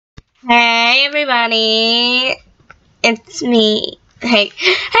Hey everybody, it's me. Hey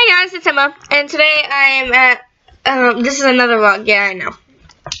guys, it's Emma, and today I am at, this is another vlog, yeah I know,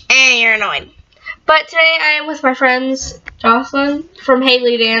 and you're annoying. But today I am with my friends, Jocelyn from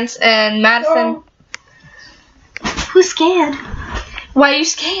Haley Dance and Madison. Who's scared? Why are you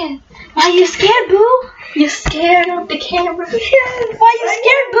scared? Why are you scared, boo? You scared of the camera? Yes. Why are you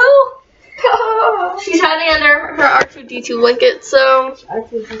scared, boo? She's hiding under her R2-D2 blanket, so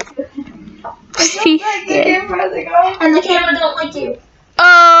she's scared. And the camera don't like you.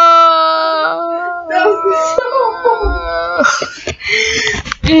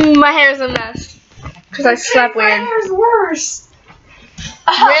 My hair's a mess because I slept weird. My hair's worse.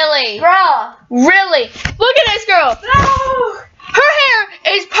 Really? Bruh. Really? Look at this girl. No. Her hair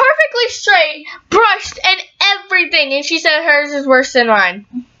is perfectly straight, brushed, and everything, and she said hers is worse than mine.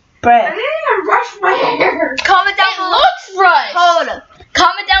 I didn't even brush my hair. Comment down below. Looks brushed. Hold up.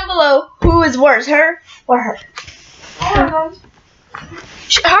 Comment down below who is worse, her or her. Her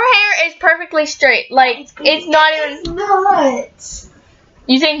hair is perfectly straight. Like, it's not even... It's not.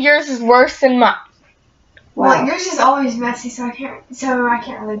 You think yours is worse than mine? Well, yours is always messy, so I can't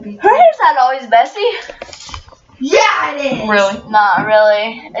really beat Her hair's not always messy. Yeah, it is. Really? Not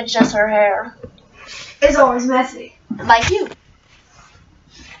really. It's just her hair. It's always messy. Like you.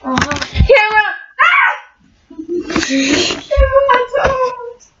 Camera!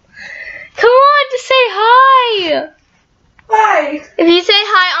 Come on, just say hi. Hi. If you say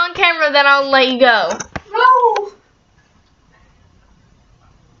hi on camera, then I'll let you go. No.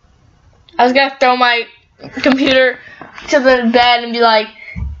 I was gonna throw my computer to the bed and be like,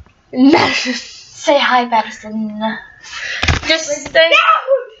 Madison. Say hi, Madison. Just stay.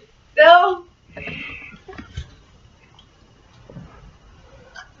 No.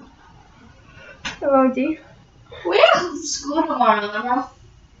 Hello, D. We have school tomorrow, though.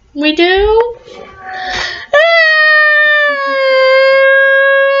 We do?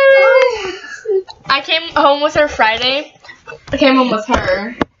 I came home with her Friday. I came home with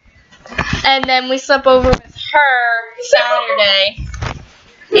her. And then we slept over with her Saturday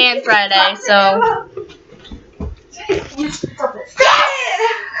and Friday, so. We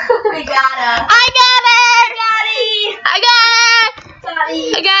got her. I got it! I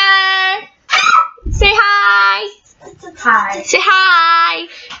got it! Say hi! Hi. Say hi!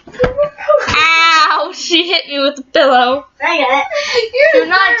 Ow! She hit me with the pillow. I got it. Do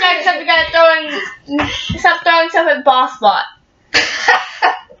not judge something by stop throwing stuff at Boss Bot.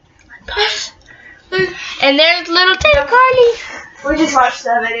 And there's little Taylor Carly. We just watched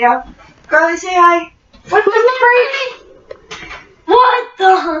that video. Carly, say hi. What the freak? What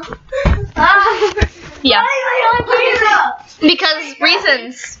the? Yeah. Why Because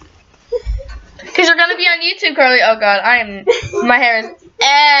reasons. Because you're gonna be on YouTube, Carly. Oh god, my hair is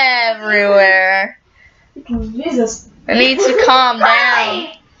everywhere. Jesus. I need to calm down. Are you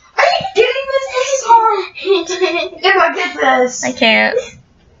getting this? This is hard. If I get this. I can't.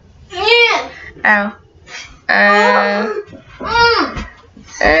 Yeah. Ow.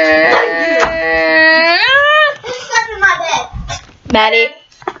 Just slept in my bed. Maddie.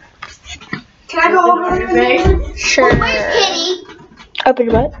 Can I go over your bed? Sure. Where's Kitty? Open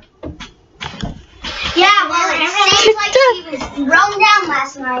your butt. Yeah, well, it seems like she was thrown down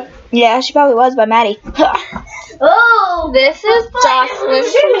last night. Yeah, she probably was by Maddie. Oh, This is Jocelyn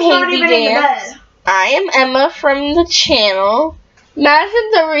from Haley Dance. bed. I am Emma from the channel.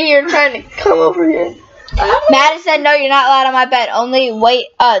 Madison's over here trying to come over here. Maddie said, "No, you're not allowed on my bed. Only wait,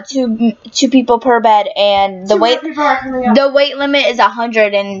 two people per bed, and the weight limit is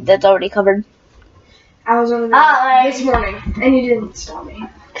 100, and that's already covered." I was over there this morning, and you didn't stop me.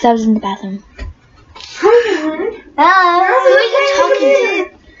 Cause I was in the bathroom. Who are you talking to?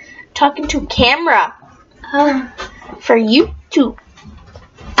 Talking to camera. Oh. For YouTube.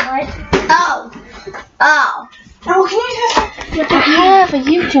 Oh. Oh, can you just... I have a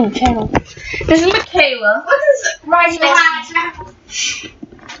YouTube channel. This is Michaela. What is Why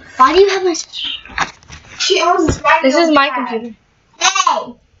do you have my sister? She owns this raggy This is old my cat. computer.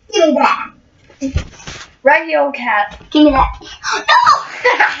 Hey, give me that. Raggy old cat. Give me that. No!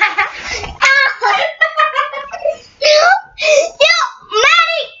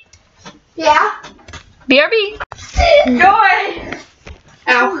 Maddie! Yeah? BRB. Joy!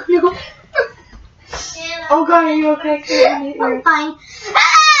 Ow. No. Oh god, are you okay? I'm fine. No,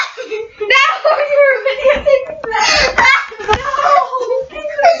 you're videotaping that. No!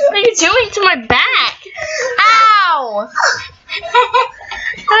 What are you doing to my back? Ow! That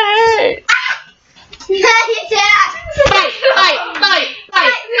hurt. Fight!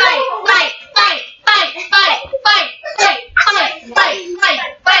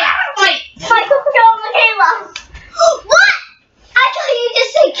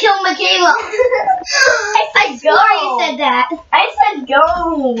 Kayla. I said go. You said that. I said go.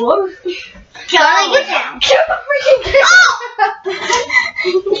 Charlie, get down.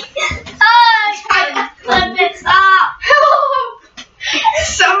 Stop.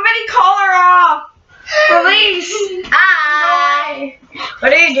 Somebody call her off. Police.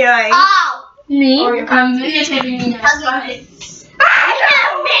 What are you doing? Oh. Me? I'm videotaping you guys.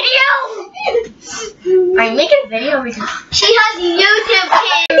 I'm making video because She has YouTube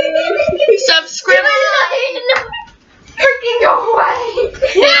kids. subscribe. Freaking go away.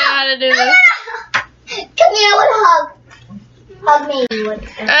 You know how to do this. Come here, one hug. Hug me.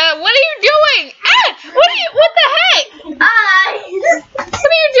 What are you doing? Ah! What the heck? What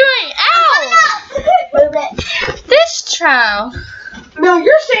are you doing? Ow! Move it. This child. No,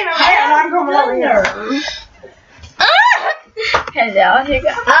 you're staying over there and I'm going over here. Hello, here you go.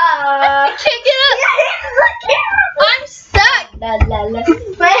 I can't get up. I'm stuck.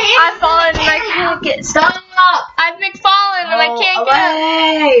 I've fallen and I can't get. Stop! I've been falling and I can't get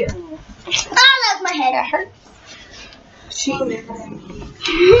up. Oh, look, my head hurts. Stop!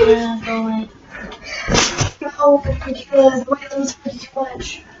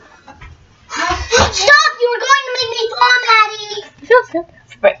 You were going to make me fall, Maddie.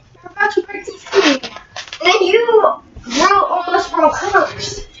 Right. You're about to break the screen. And you almost broke hers.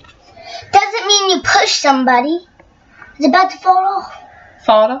 Doesn't mean you push somebody. It's about to fall off.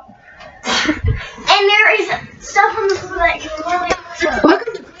 Fall off. And there is stuff on the floor that can really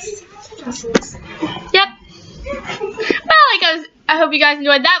Welcome to Crazy Houses. Yep. Well, I hope you guys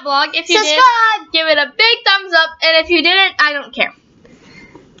enjoyed that vlog. If you subscribe. did, give it a big thumbs up. And if you didn't, I don't care.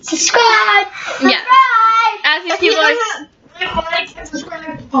 Subscribe. Yeah. As these people are. Like and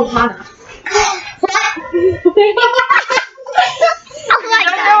subscribe. Oh, Hannah.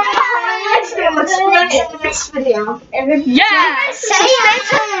 Let's see the next video. Yeah. See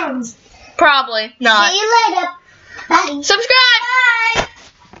you. Probably not. See you later. Bye. Subscribe. Bye.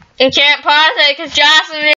 You can't pause it because Jocelyn